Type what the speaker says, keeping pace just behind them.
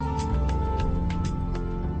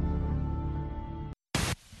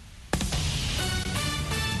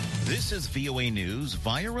This is VOA News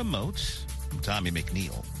via remote. I'm Tommy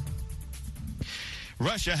McNeil.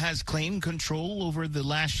 Russia has claimed control over the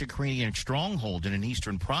last Ukrainian stronghold in an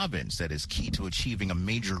eastern province that is key to achieving a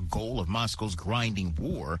major goal of Moscow's grinding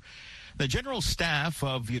war. The General Staff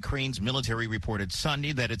of Ukraine's military reported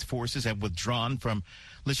Sunday that its forces have withdrawn from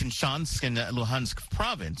Lysychansk and Luhansk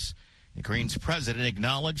province. Ukraine's president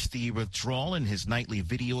acknowledged the withdrawal in his nightly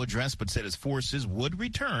video address, but said his forces would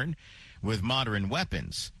return with modern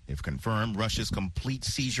weapons. If confirmed, Russia's complete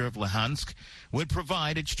seizure of Luhansk would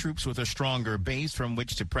provide its troops with a stronger base from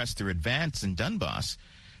which to press their advance in Donbass.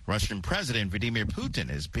 Russian President Vladimir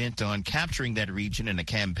Putin is bent on capturing that region in a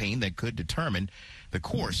campaign that could determine the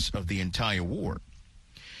course of the entire war.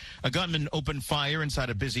 A gunman opened fire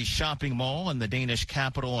inside a busy shopping mall in the Danish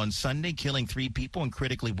capital on Sunday, killing 3 people and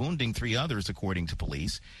critically wounding 3 others, according to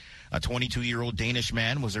police. A 22-year-old Danish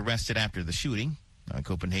man was arrested after the shooting.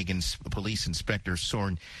 Copenhagen's police inspector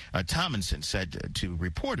Søren Tommensen said to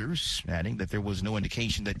reporters, adding that there was no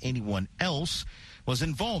indication that anyone else was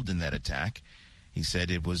involved in that attack. He said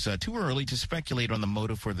it was too early to speculate on the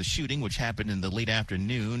motive for the shooting, which happened in the late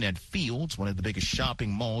afternoon at Fields, one of the biggest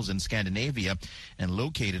shopping malls in Scandinavia, and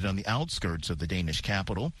located on the outskirts of the Danish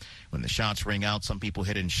capital. When the shots rang out, some people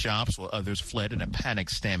hid in shops while others fled in a panic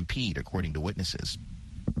stampede, according to witnesses.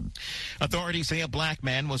 Authorities say a black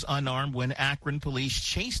man was unarmed when Akron police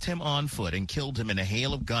chased him on foot and killed him in a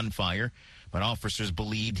hail of gunfire, but officers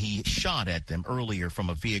believed he shot at them earlier from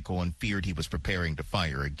a vehicle and feared he was preparing to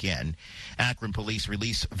fire again. Akron police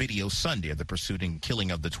released video Sunday of the pursuit and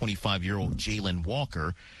killing of the 25-year-old Jalen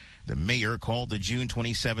Walker. The mayor called the June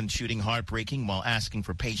 27th shooting heartbreaking while asking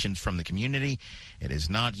for patience from the community. It is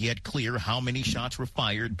not yet clear how many shots were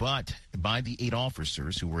fired by the 8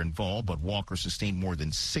 officers who were involved, but Walker sustained more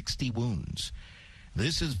than 60 wounds.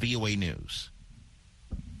 This is VOA News.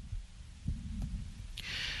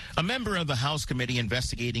 A member of the House committee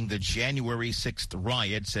investigating the January 6th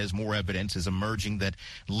riot says more evidence is emerging that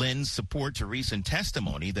lends support to recent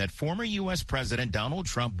testimony that former U.S. President Donald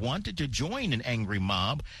Trump wanted to join an angry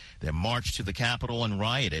mob that marched to the Capitol and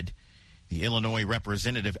rioted. The Illinois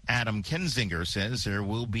representative Adam Kinzinger says there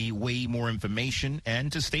will be way more information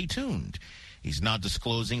and to stay tuned. He's not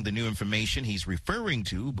disclosing the new information he's referring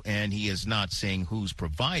to, and he is not saying who's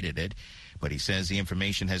provided it. But he says the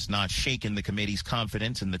information has not shaken the committee's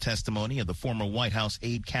confidence in the testimony of the former White House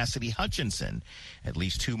aide Cassidy Hutchinson. At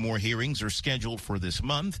least 2 more hearings are scheduled for this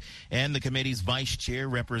month, and the committee's vice chair,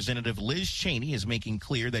 Representative Liz Cheney, is making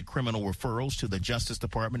clear that criminal referrals to the Justice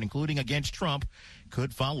Department, including against Trump,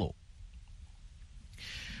 could follow.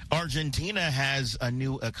 Argentina has a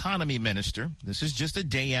new economy minister. This is just a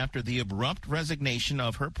day after the abrupt resignation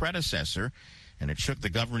of her predecessor, and it shook the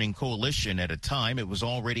governing coalition at a time it was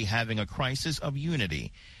already having a crisis of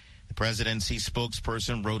unity. The presidency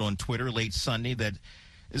spokesperson wrote on Twitter late Sunday that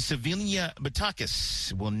Silvina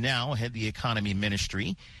Batakis will now head the economy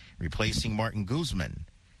ministry, replacing Martin Guzman.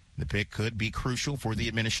 The pick could be crucial for the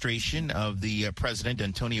administration of the President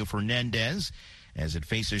Antonio Fernandez, as it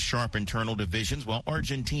faces sharp internal divisions while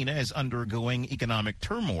Argentina is undergoing economic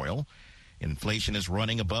turmoil. Inflation is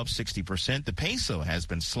running above 60%. The peso has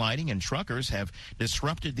been sliding, and truckers have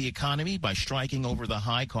disrupted the economy by striking over the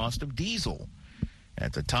high cost of diesel.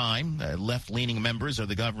 At the time, left-leaning members of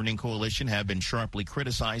the governing coalition have been sharply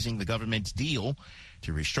criticizing the government's deal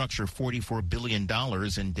to restructure $44 billion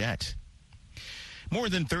in debt. More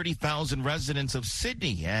than 30,000 residents of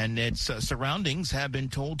Sydney and its surroundings have been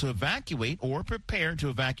told to evacuate or prepare to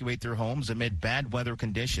evacuate their homes amid bad weather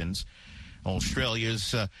conditions.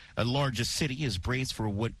 Australia's largest city is braced for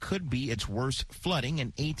what could be its worst flooding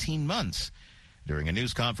in 18 months. During a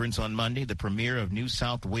news conference on Monday, the Premier of New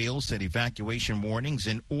South Wales said evacuation warnings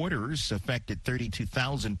and orders affected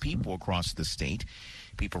 32,000 people across the state.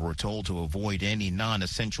 People were told to avoid any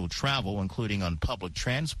non-essential travel, including on public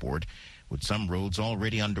transport, with some roads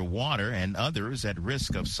already underwater and others at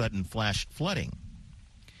risk of sudden flash flooding.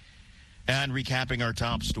 And recapping our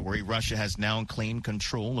top story, Russia has now claimed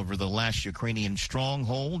control over the last Ukrainian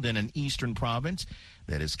stronghold in an eastern province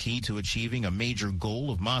that is key to achieving a major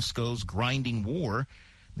goal of Moscow's grinding war.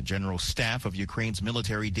 The General Staff of Ukraine's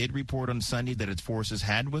military did report on Sunday that its forces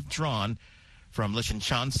had withdrawn from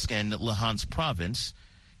Lysychansk and Luhansk province.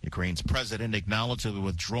 Ukraine's president acknowledged the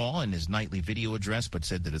withdrawal in his nightly video address, but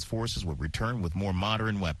said that his forces would return with more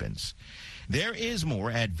modern weapons. There is more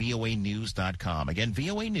at voanews.com. Again,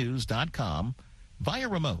 voanews.com via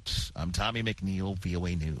remote. I'm Tommy McNeil,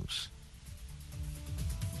 VOA News.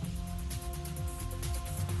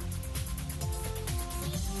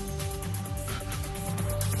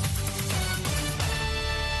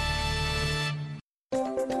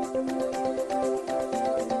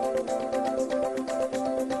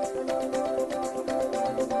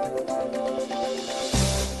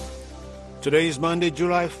 Today is Monday,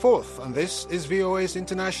 July 4th, and this is VOA's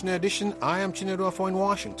International Edition. I am Chinedu Afo in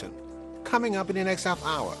Washington. Coming up in the next half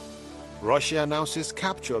hour, Russia announces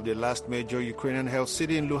capture of the last major Ukrainian held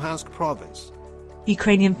city in Luhansk province.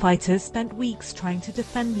 Ukrainian fighters spent weeks trying to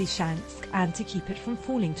defend Lysychansk and to keep it from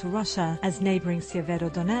falling to Russia, as neighboring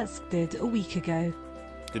Severodonetsk did a week ago.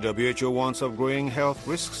 The WHO warns of growing health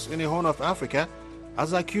risks in the Horn of Africa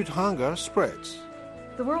as acute hunger spreads.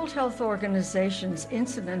 The World Health Organization's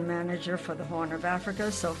incident manager for the Horn of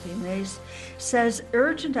Africa, Sophie Mace, says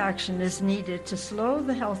urgent action is needed to slow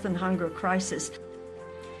the health and hunger crisis.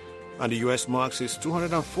 And the U.S. marks its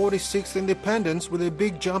 246th independence with a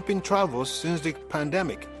big jump in travel since the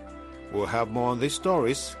pandemic. We'll have more on these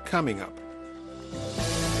stories coming up.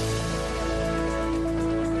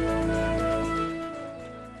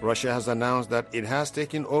 Russia has announced that it has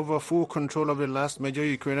taken over full control of the last major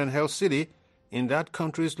Ukrainian held city in that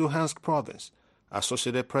country's Luhansk province.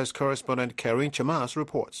 Associated Press correspondent Karin Chamas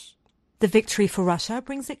reports. The victory for Russia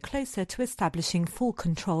brings it closer to establishing full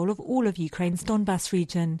control of all of Ukraine's Donbas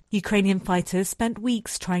region. Ukrainian fighters spent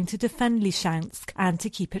weeks trying to defend Lysychansk and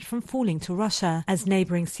to keep it from falling to Russia, as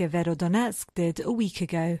neighboring Severodonetsk did a week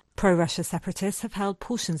ago. Pro-Russia separatists have held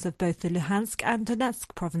portions of both the Luhansk and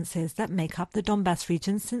Donetsk provinces that make up the Donbas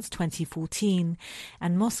region since 2014,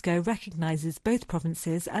 and Moscow recognizes both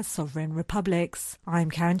provinces as sovereign republics.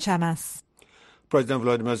 I'm Karin Chamas. President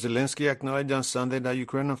Volodymyr Zelensky acknowledged on Sunday that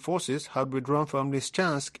Ukrainian forces had withdrawn from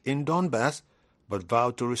Lysychansk in Donbas, but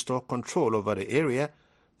vowed to restore control over the area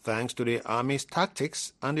thanks to the army's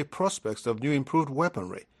tactics and the prospects of new improved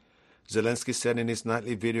weaponry. Zelensky said in his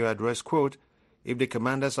nightly video address, quote, "If the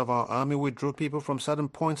commanders of our army withdrew people from certain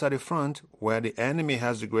points at the front where the enemy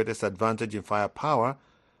has the greatest advantage in firepower,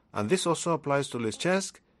 and this also applies to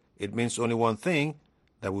Lysychansk, it means only one thing,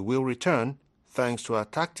 that we will return thanks to our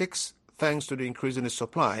tactics, thanks to the increase in the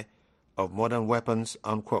supply of modern weapons,"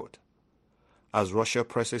 unquote. As Russia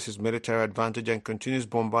presses its military advantage and continues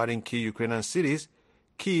bombarding key Ukrainian cities,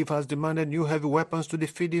 Kyiv has demanded new heavy weapons to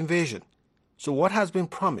defeat the invasion. So what has been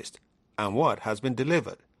promised and what has been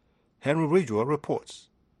delivered? Henry Ridgwell reports.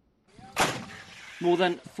 More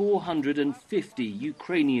than 450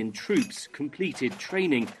 Ukrainian troops completed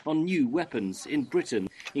training on new weapons in Britain,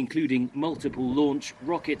 including multiple launch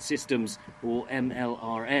rocket systems, or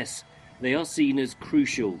MLRS. They are seen as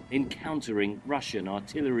crucial in countering Russian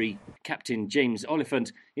artillery. Captain James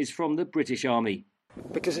Oliphant is from the British Army.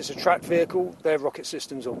 Because it's a tracked vehicle, their rocket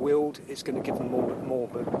systems are wheeled. It's going to give them more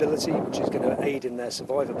mobility, which is going to aid in their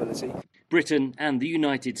survivability. Britain and the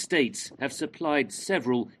United States have supplied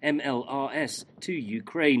several MLRS to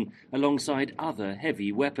Ukraine, alongside other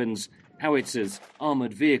heavy weapons, howitzers,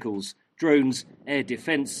 armoured vehicles, drones, air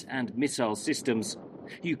defence and missile systems.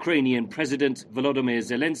 Ukrainian President Volodymyr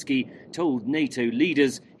Zelensky told NATO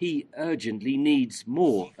leaders he urgently needs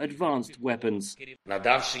more advanced weapons.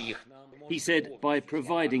 He said, by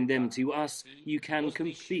providing them to us, you can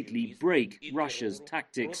completely break Russia's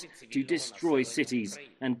tactics to destroy cities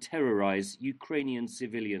and terrorize Ukrainian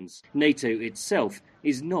civilians. NATO itself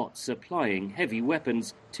is not supplying heavy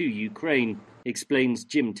weapons to Ukraine, explains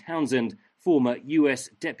Jim Townsend, former US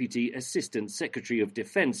Deputy Assistant Secretary of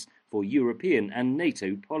Defense for European and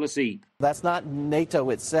NATO policy. That's not NATO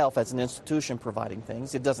itself as an institution providing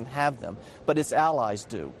things. It doesn't have them, but its allies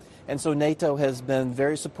do. And so NATO has been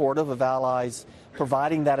very supportive of allies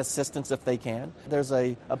providing that assistance if they can. There's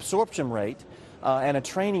a absorption rate and a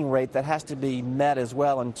training rate that has to be met as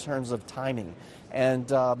well in terms of timing. And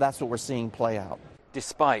that's what we're seeing play out.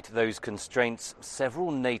 Despite those constraints,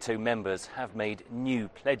 several NATO members have made new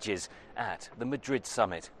pledges at the Madrid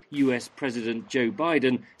summit. US President Joe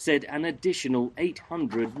Biden said an additional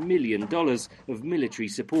 $800 million of military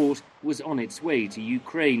support was on its way to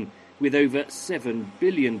Ukraine, with over $7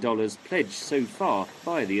 billion pledged so far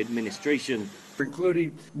by the administration.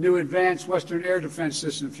 Including new advanced Western air defense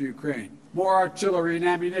systems for Ukraine, more artillery and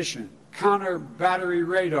ammunition, counter-battery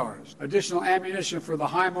radars, additional ammunition for the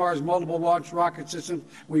HIMARS multiple launch rocket systems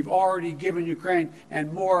we've already given Ukraine,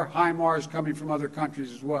 and more HIMARS coming from other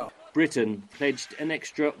countries as well. Britain pledged an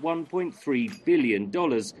extra $1.3 billion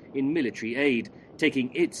in military aid,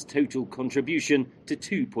 taking its total contribution to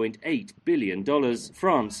 $2.8 billion.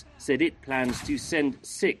 France said it plans to send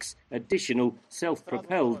 6 additional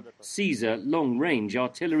self-propelled Caesar long-range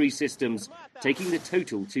artillery systems, taking the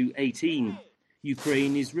total to 18.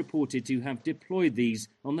 Ukraine is reported to have deployed these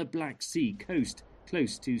on the Black Sea coast,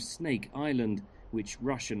 close to Snake Island, which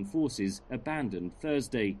Russian forces abandoned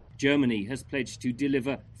Thursday. Germany has pledged to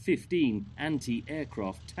deliver 15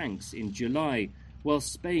 anti-aircraft tanks in July, while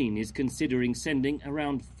Spain is considering sending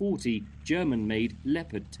around 40 German-made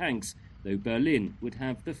Leopard tanks though Berlin would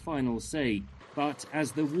have the final say. But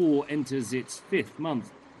as the war enters its 5th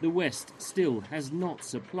month, the West still has not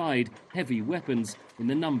supplied heavy weapons in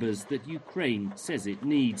the numbers that Ukraine says it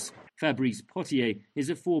needs. Fabrice Potier is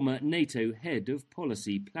a former NATO head of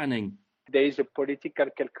policy planning. There is a political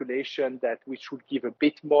calculation that we should give a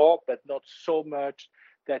bit more, but not so much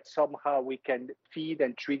that somehow we can feed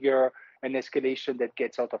and trigger an escalation that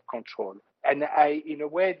gets out of control. And in a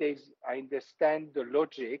way, I understand the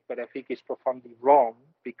logic, but I think it's profoundly wrong,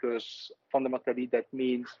 because fundamentally that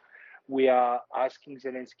means we are asking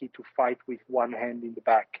Zelensky to fight with one hand in the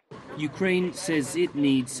back. Ukraine says it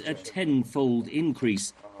needs a 10-fold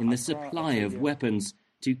increase in the supply of weapons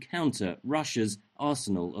to counter Russia's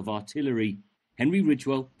arsenal of artillery. Henry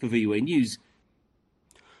Ridgwell for VOA News.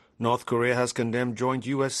 North Korea has condemned joint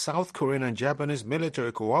U.S., South Korean and Japanese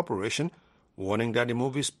military cooperation, warning that the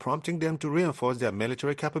move is prompting them to reinforce their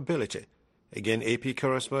military capability. Again, AP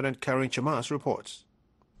correspondent Karen Chamas reports.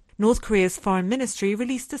 North Korea's foreign ministry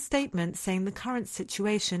released a statement saying the current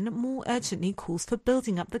situation more urgently calls for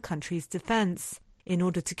building up the country's defence in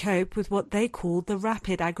order to cope with what they call the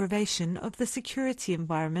rapid aggravation of the security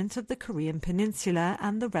environment of the Korean Peninsula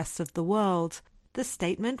and the rest of the world. The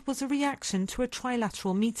statement was a reaction to a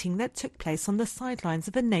trilateral meeting that took place on the sidelines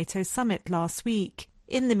of a NATO summit last week.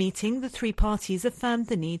 In the meeting, the three parties affirmed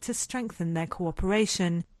the need to strengthen their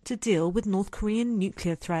cooperation to deal with North Korean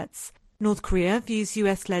nuclear threats. North Korea views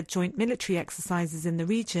US-led joint military exercises in the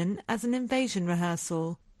region as an invasion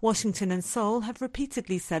rehearsal. Washington and Seoul have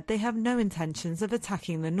repeatedly said they have no intentions of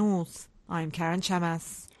attacking the North. I'm Karen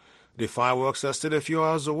Chamas. The fireworks are still a few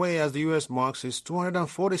hours away as the U.S. marks its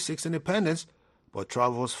 246th independence, but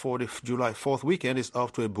travel's July 4th weekend is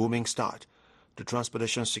off to a booming start. The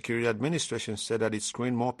Transportation Security Administration said that it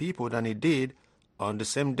screened more people than it did on the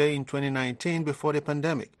same day in 2019 before the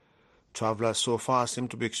pandemic. Travelers so far seem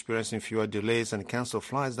to be experiencing fewer delays and canceled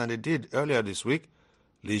flights than they did earlier this week.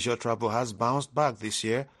 Leisure travel has bounced back this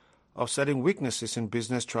year, offsetting weaknesses in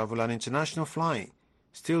business travel and international flying.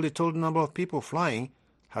 Still, the total number of people flying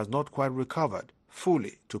has not quite recovered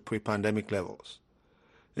fully to pre-pandemic levels.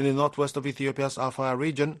 In the northwest of Ethiopia's Afar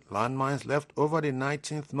region, landmines left over the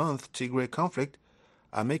 19th-month Tigray conflict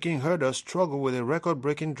are making herders struggle with a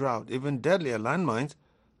record-breaking drought. Even deadlier landmines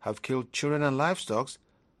have killed children and livestock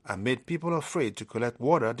and made people afraid to collect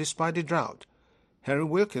water despite the drought. Henry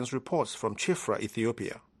Wilkins reports from Chifra,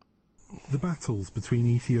 Ethiopia. The battles between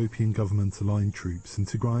Ethiopian government-aligned troops and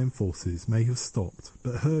Tigrayan forces may have stopped,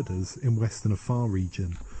 but herders in western Afar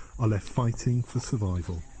region are left fighting for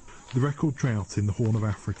survival. The record drought in the Horn of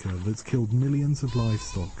Africa that's killed millions of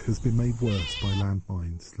livestock has been made worse by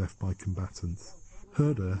landmines left by combatants.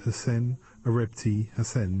 Herder Hussein Arebti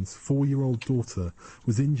Hassen's 4-year-old daughter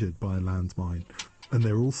was injured by a landmine, and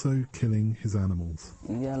they're also killing his animals.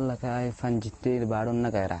 Landmines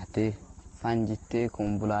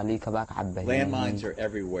are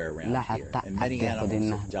everywhere around here, and many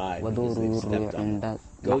animals have died because they've stepped on them.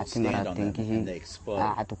 Goats stand on them and they explode.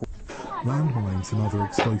 Landmines and other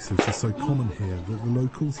explosives are so common here that the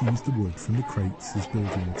locals use the wood from the crates as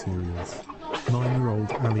building materials.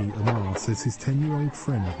 9-year-old Ali Amar says his 10-year-old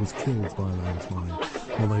friend was killed by a landmine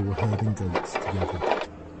while they were herding goats together.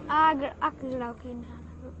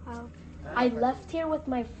 I left here with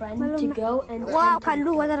my friend to go and we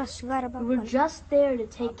were just there to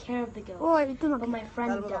take care of the goats, but my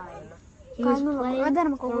friend died. He was playing,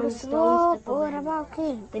 throwing stones at the land.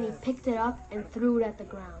 Then he picked it up and threw it at the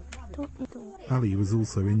ground. Ali was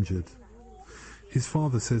also injured. His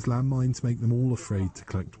father says landmines make them all afraid to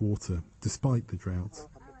collect water, despite the drought.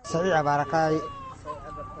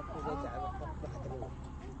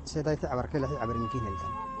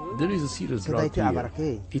 There is a serious drought here.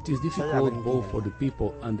 It is difficult both for the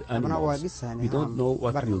people and the animals. We don't know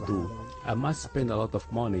what we'll do. I must spend a lot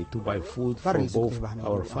of money to buy food for both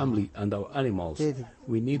our family and our animals.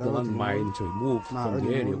 We need the landmine to move from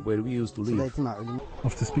the area where we used to live.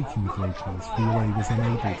 After speaking with locals, VOA was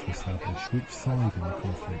unable to establish which side in the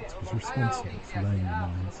conflict was responsible for laying the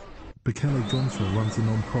mines. Bekele Gonfa runs a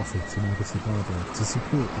non-profit in Addis Ababa to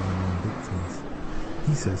support landmine victims.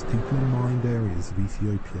 He says people in mined areas of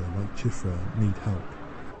Ethiopia, like Chifra, need help.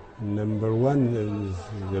 Number one is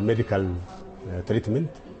the medical treatment,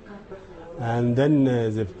 and then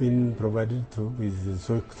they've been provided with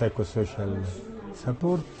psychosocial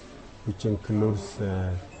support, which includes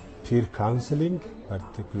peer counseling.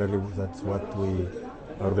 Particularly, that's what our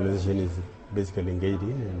organization is basically engaged in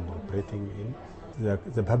and operating in.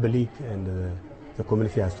 The public and the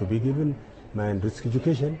community has to be given mine risk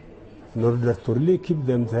education in order to really keep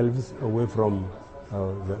themselves away from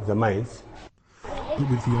the mines. But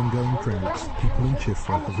with the ongoing drought, people in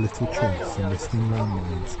Chifra have little choice in risking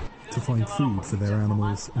landmines to find food for their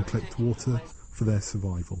animals and collect water for their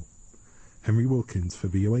survival. Henry Wilkins for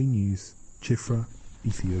VOA News, Chifra,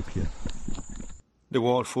 Ethiopia. The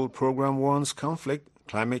World Food Programme warns conflict,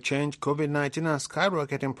 climate change, COVID-19 and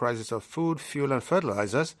skyrocketing prices of food, fuel and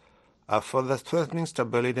fertilizers are further threatening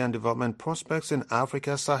stability and development prospects in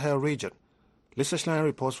Africa's Sahel region. Lisa Schlein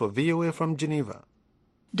reports for VOA from Geneva.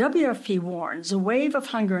 WFP warns a wave of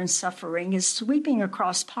hunger and suffering is sweeping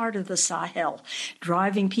across part of the Sahel,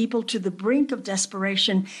 driving people to the brink of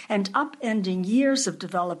desperation and upending years of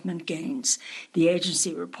development gains. The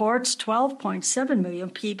agency reports 12.7 million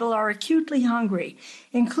people are acutely hungry,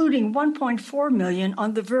 including 1.4 million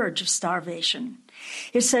on the verge of starvation.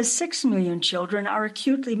 It says 6 million children are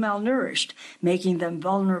acutely malnourished, making them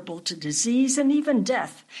vulnerable to disease and even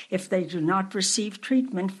death if they do not receive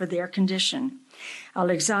treatment for their condition.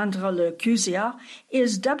 Alexandre Lecuzia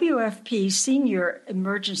is WFP's Senior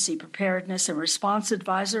Emergency Preparedness and Response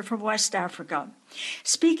Advisor for West Africa.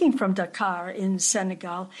 Speaking from Dakar in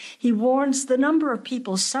Senegal, he warns the number of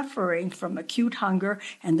people suffering from acute hunger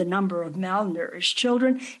and the number of malnourished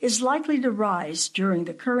children is likely to rise during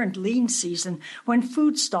the current lean season when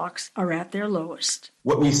food stocks are at their lowest.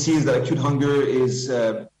 What we see is that acute hunger is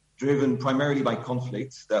driven primarily by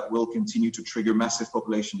conflict that will continue to trigger massive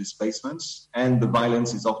population displacements, and the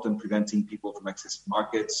violence is often preventing people from accessing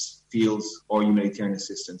markets, fields, or humanitarian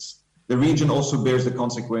assistance. The region also bears the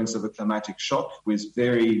consequence of a climatic shock with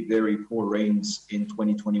very, very poor rains in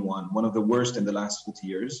 2021, one of the worst in the last 40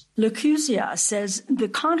 years. Lecuzia says the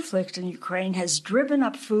conflict in Ukraine has driven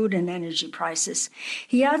up food and energy prices.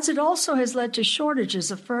 He adds it also has led to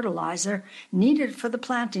shortages of fertilizer needed for the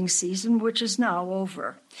planting season, which is now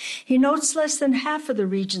over. He notes less than half of the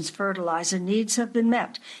region's fertilizer needs have been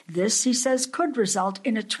met. This, he says, could result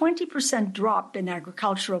in a 20% drop in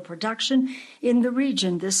agricultural production in the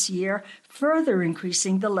region this year, further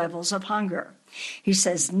increasing the levels of hunger. He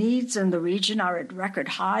says needs in the region are at record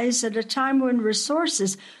highs at a time when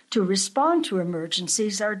resources to respond to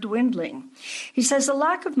emergencies are dwindling. He says a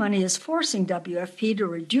lack of money is forcing WFP to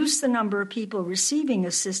reduce the number of people receiving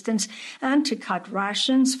assistance and to cut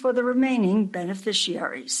rations for the remaining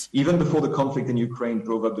beneficiaries. Even before the conflict in Ukraine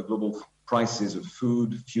drove up the global prices of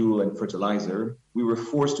food, fuel, and fertilizer, we were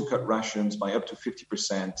forced to cut rations by up to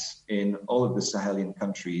 50% in all of the Sahelian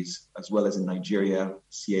countries, as well as in Nigeria,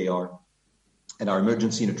 CAR. And our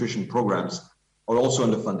emergency nutrition programs are also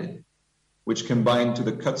underfunded, which combined to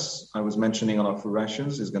the cuts I was mentioning on our food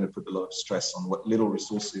rations is going to put a lot of stress on what little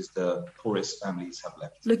resources the poorest families have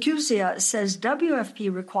left. Lecuzia says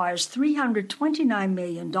WFP requires $329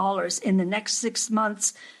 million in the next 6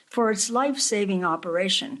 months for its life-saving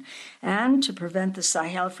operation and to prevent the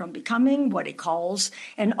Sahel from becoming what he calls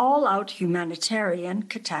an all-out humanitarian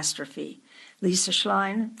catastrophe. Lisa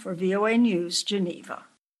Schlein for VOA News, Geneva.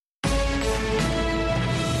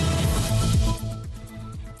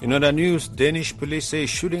 In other news, Danish police say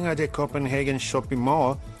shooting at a Copenhagen shopping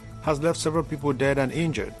mall has left several people dead and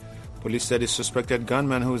injured. Police said the suspected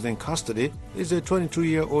gunman who is in custody is a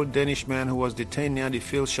 22-year-old Danish man who was detained near the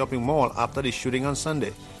Field shopping mall after the shooting on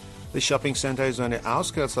Sunday. The shopping center is on the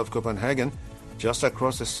outskirts of Copenhagen, just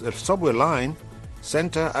across the subway line,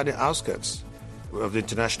 center at the outskirts of the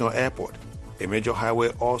international airport. A major highway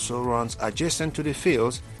also runs adjacent to the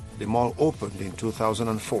Fields. The mall opened in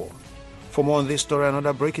 2004. For more on this story and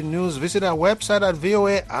other breaking news, visit our website at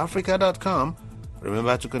voaafrica.com.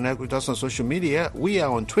 Remember to connect with us on social media. We are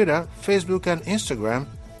on Twitter, Facebook, and Instagram.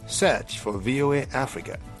 Search for VOA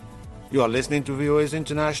Africa. You are listening to VOA's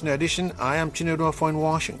International Edition. I am Chinedu Ofo in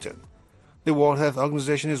Washington. The World Health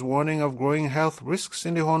Organization is warning of growing health risks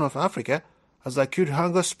in the Horn of Africa as acute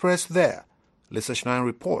hunger spreads there. Lisa Schlein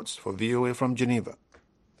reports for VOA from Geneva.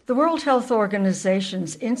 The World Health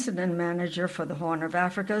Organization's incident manager for the Horn of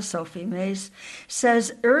Africa, Sophie Mace,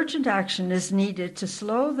 says urgent action is needed to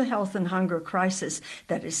slow the health and hunger crisis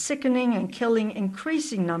that is sickening and killing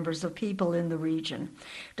increasing numbers of people in the region.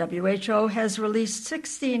 WHO has released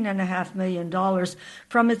 $16.5 million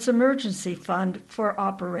from its emergency fund for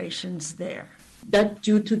operations there. That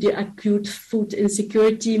due to the acute food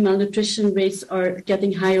insecurity, malnutrition rates are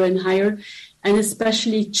getting higher and higher, and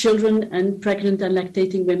especially children and pregnant and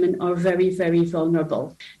lactating women are very, very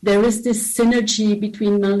vulnerable. There is this synergy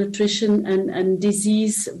between malnutrition and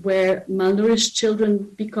disease where malnourished children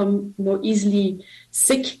become more easily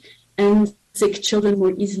sick and sick children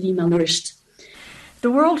more easily malnourished. The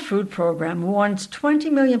World Food Programme warns 20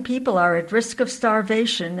 million people are at risk of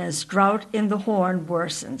starvation as drought in the Horn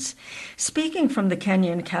worsens. Speaking from the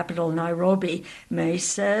Kenyan capital, Nairobi, May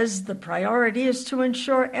says the priority is to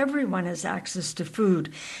ensure everyone has access to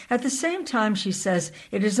food. At the same time, she says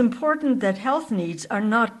it is important that health needs are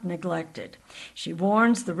not neglected. She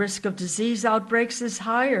warns the risk of disease outbreaks is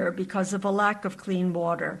higher because of a lack of clean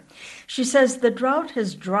water. She says the drought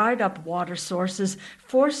has dried up water sources,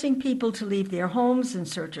 forcing people to leave their homes in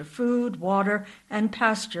search of food, water, and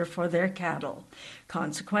pasture for their cattle.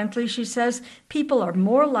 Consequently, she says, people are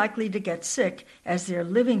more likely to get sick as their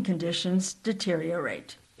living conditions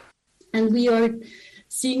deteriorate. And we are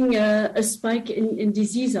seeing a spike in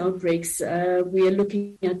disease outbreaks. We are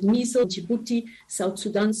looking at measles, Djibouti, South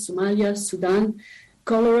Sudan, Somalia, Sudan,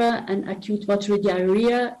 cholera and acute watery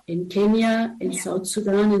diarrhea in Kenya, in South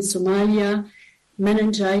Sudan, in Somalia,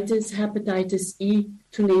 meningitis, hepatitis E,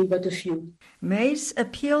 to name but a few. Mace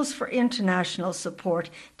appeals for international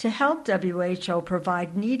support to help WHO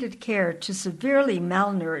provide needed care to severely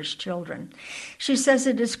malnourished children. She says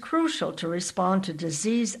it is crucial to respond to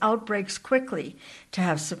disease outbreaks quickly, to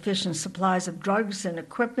have sufficient supplies of drugs and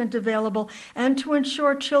equipment available, and to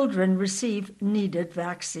ensure children receive needed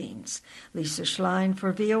vaccines. Lisa Schlein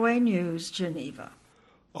for VOA News, Geneva.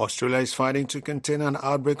 Australia is fighting to contain an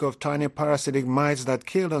outbreak of tiny parasitic mites that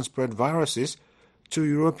kill and spread viruses to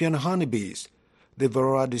European honeybees. The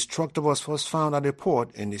Varroa destructor was first found at a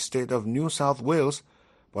port in the state of New South Wales,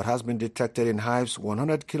 but has been detected in hives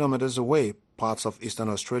 100 kilometers away. Parts of Eastern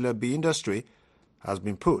Australia bee industry has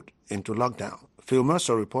been put into lockdown. Phil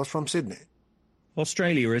Mercer reports from Sydney.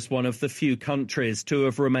 Australia is one of the few countries to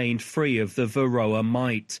have remained free of the Varroa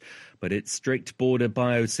mite, but its strict border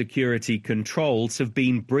biosecurity controls have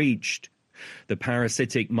been breached. The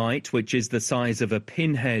parasitic mite, which is the size of a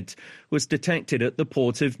pinhead, was detected at the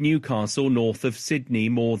port of Newcastle, north of Sydney,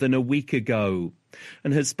 more than a week ago,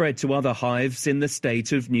 and has spread to other hives in the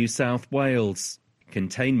state of New South Wales.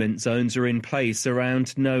 Containment zones are in place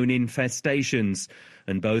around known infestations,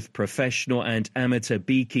 and both professional and amateur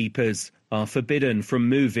beekeepers are forbidden from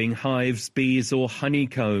moving hives, bees or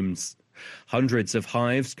honeycombs. Hundreds of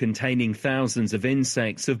hives containing thousands of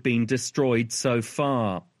insects have been destroyed so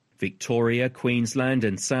far. Victoria, Queensland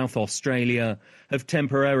and South Australia have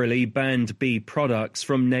temporarily banned bee products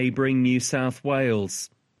from neighbouring New South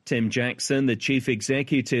Wales. Tim Jackson, the chief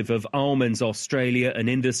executive of Almonds Australia, an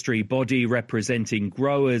industry body representing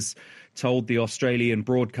growers, told the Australian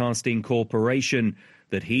Broadcasting Corporation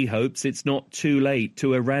that he hopes it's not too late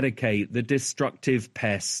to eradicate the destructive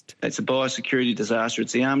pest. It's a biosecurity disaster.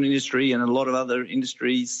 It's the almond industry and a lot of other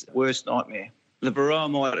industries' worst nightmare. The Varroa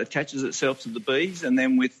mite attaches itself to the bees and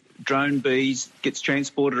then with drone bees gets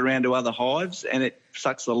transported around to other hives and it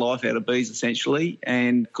sucks the life out of bees essentially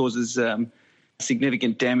and causes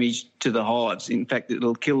significant damage to the hives. In fact,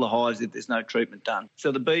 it'll kill the hives if there's no treatment done.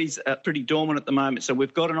 So the bees are pretty dormant at the moment. So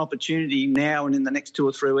we've got an opportunity now and in the next 2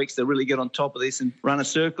 or 3 weeks to really get on top of this and run a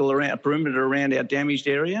circle around, a perimeter around our damaged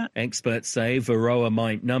area. Experts say Varroa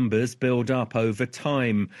mite numbers build up over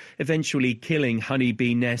time, eventually killing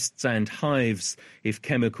honeybee nests and hives if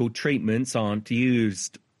chemical treatments aren't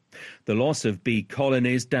used. The loss of bee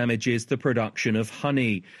colonies damages the production of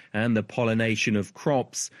honey and the pollination of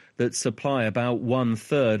crops that supply about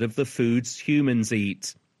 1/3 of the foods humans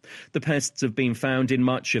eat. The pests have been found in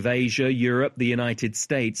much of Asia, Europe, the United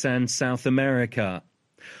States and South America.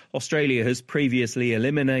 Australia has previously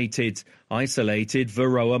isolated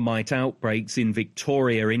Varroa mite outbreaks in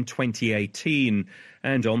Victoria in 2018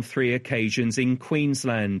 and on 3 occasions in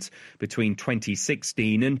Queensland between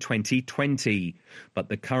 2016 and 2020. But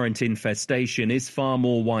the current infestation is far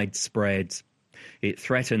more widespread. It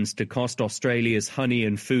threatens to cost Australia's honey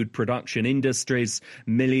and food production industries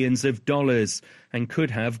millions of dollars and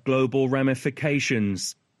could have global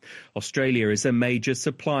ramifications. Australia is a major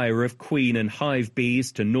supplier of queen and hive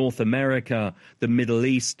bees to North America, the Middle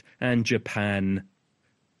East and Japan.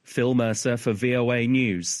 Phil Mercer for VOA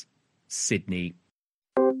News, Sydney.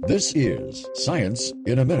 This is Science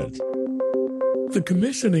in a Minute. The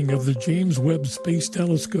commissioning of the James Webb Space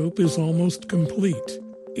Telescope is almost complete.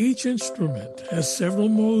 Each instrument has several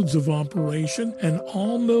modes of operation, and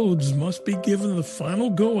all modes must be given the final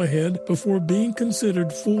go-ahead before being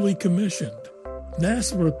considered fully commissioned.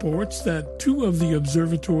 NASA reports that 2 of the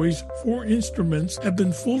observatory's 4 instruments have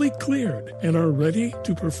been fully cleared and are ready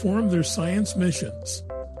to perform their science missions.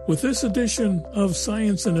 With this edition of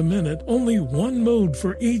Science in a Minute, only 1 mode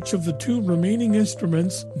for each of the 2 remaining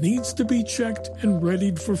instruments needs to be checked and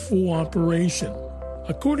readied for full operation.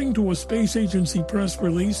 According to a Space Agency press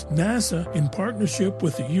release, NASA, in partnership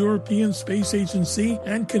with the European Space Agency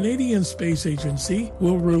and Canadian Space Agency,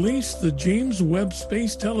 will release the James Webb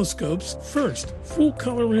Space Telescope's first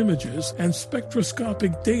full-color images and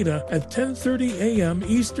spectroscopic data at 10:30 a.m.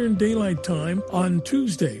 Eastern Daylight Time on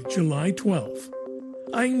Tuesday, July 12th.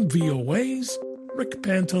 I'm VOA's Rick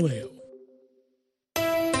Pantaleo.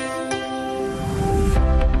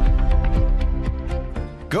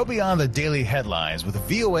 Go beyond the daily headlines with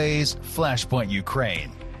VOA's Flashpoint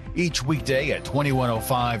Ukraine. Each weekday at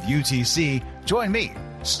 21:05 UTC, join me,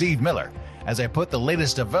 Steve Miller, as I put the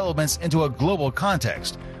latest developments into a global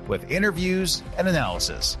context with interviews and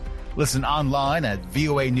analysis. Listen online at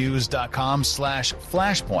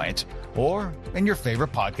voanews.com/flashpoint or in your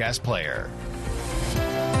favorite podcast player.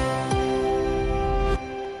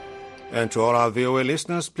 And to all our VOA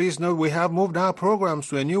listeners, please note we have moved our programs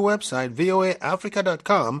to a new website,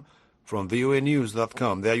 voaafrica.com, from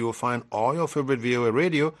voanews.com. There you will find all your favorite VOA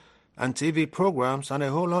radio and TV programs and a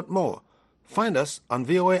whole lot more. Find us on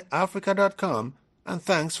voaafrica.com, and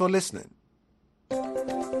thanks for listening.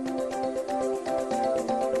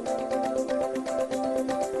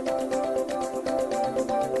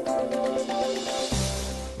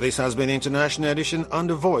 This has been International Edition on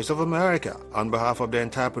The Voice of America. On behalf of the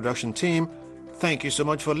entire production team, thank you so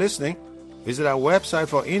much for listening. Visit our website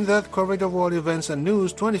for in-depth coverage of world events and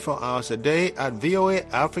news 24 hours a day at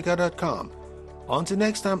voaafrica.com. Until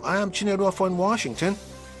next time, I am Chinedu Afo in Washington.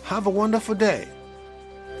 Have a wonderful day.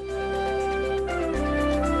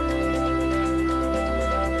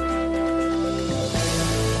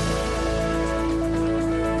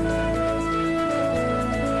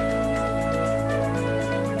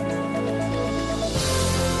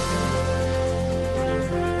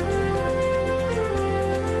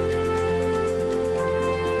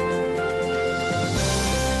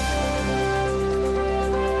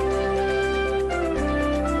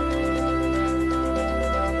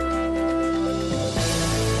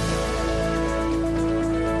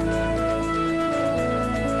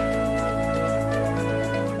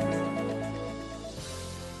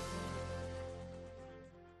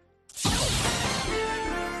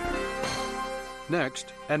 Next,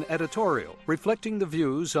 an editorial reflecting the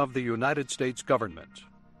views of the United States government.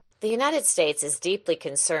 The United States is deeply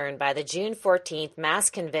concerned by the June 14th mass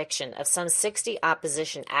conviction of some 60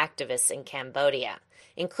 opposition activists in Cambodia,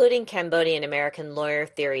 including Cambodian-American lawyer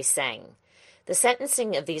Thierry Seng. The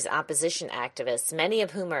sentencing of these opposition activists, many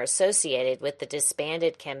of whom are associated with the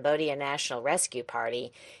disbanded Cambodia National Rescue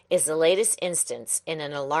Party, is the latest instance in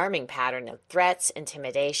an alarming pattern of threats,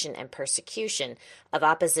 intimidation, and persecution of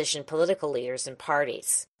opposition political leaders and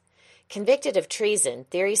parties. Convicted of treason,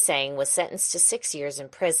 Thierry Seng was sentenced to 6 years in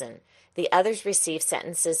prison. The others received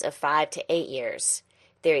sentences of 5 to 8 years.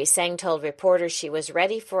 Thierry Seng told reporters she was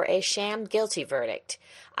ready for a sham guilty verdict.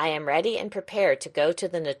 I am ready and prepared to go to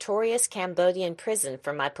the notorious Cambodian prison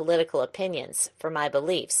for my political opinions, for my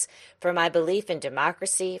beliefs, for my belief in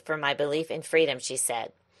democracy, for my belief in freedom, she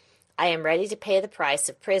said. I am ready to pay the price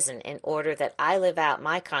of prison in order that I live out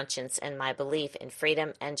my conscience and my belief in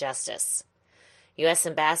freedom and justice. U.S.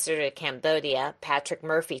 Ambassador to Cambodia, Patrick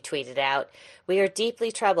Murphy, tweeted out, "We are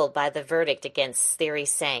deeply troubled by the verdict against Thierry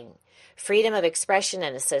Seng. Freedom of expression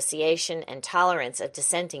and association and tolerance of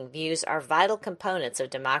dissenting views are vital components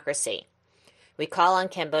of democracy. We call on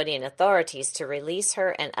Cambodian authorities to release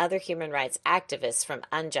her and other human rights activists from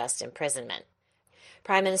unjust imprisonment."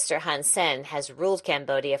 Prime Minister Hun Sen has ruled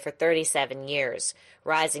Cambodia for 37 years,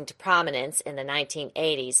 rising to prominence in the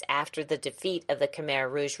 1980s after the defeat of the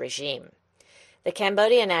Khmer Rouge regime. The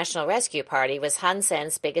Cambodia National Rescue Party was Hun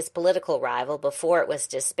Sen's biggest political rival before it was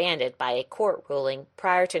disbanded by a court ruling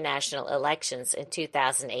prior to national elections in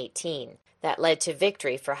 2018 that led to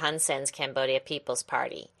victory for Hun Sen's Cambodia People's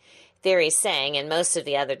Party. Thierry Seng and most of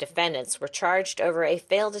the other defendants were charged over a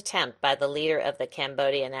failed attempt by the leader of the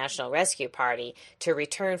Cambodia National Rescue Party to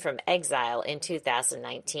return from exile in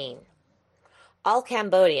 2019. All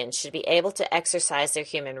Cambodians should be able to exercise their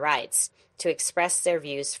human rights, to express their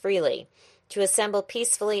views freely, to assemble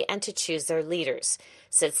peacefully, and to choose their leaders,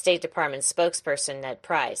 said State Department spokesperson Ned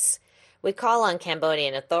Price. We call on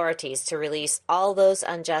Cambodian authorities to release all those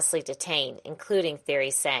unjustly detained, including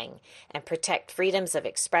Thierry Seng, and protect freedoms of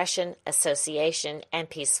expression, association, and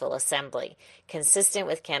peaceful assembly, consistent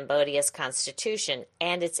with Cambodia's constitution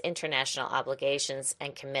and its international obligations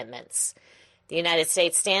and commitments. The United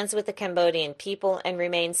States stands with the Cambodian people and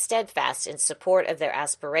remains steadfast in support of their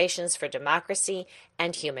aspirations for democracy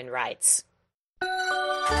and human rights.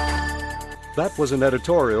 That was an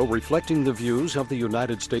editorial reflecting the views of the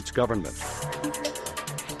United States government.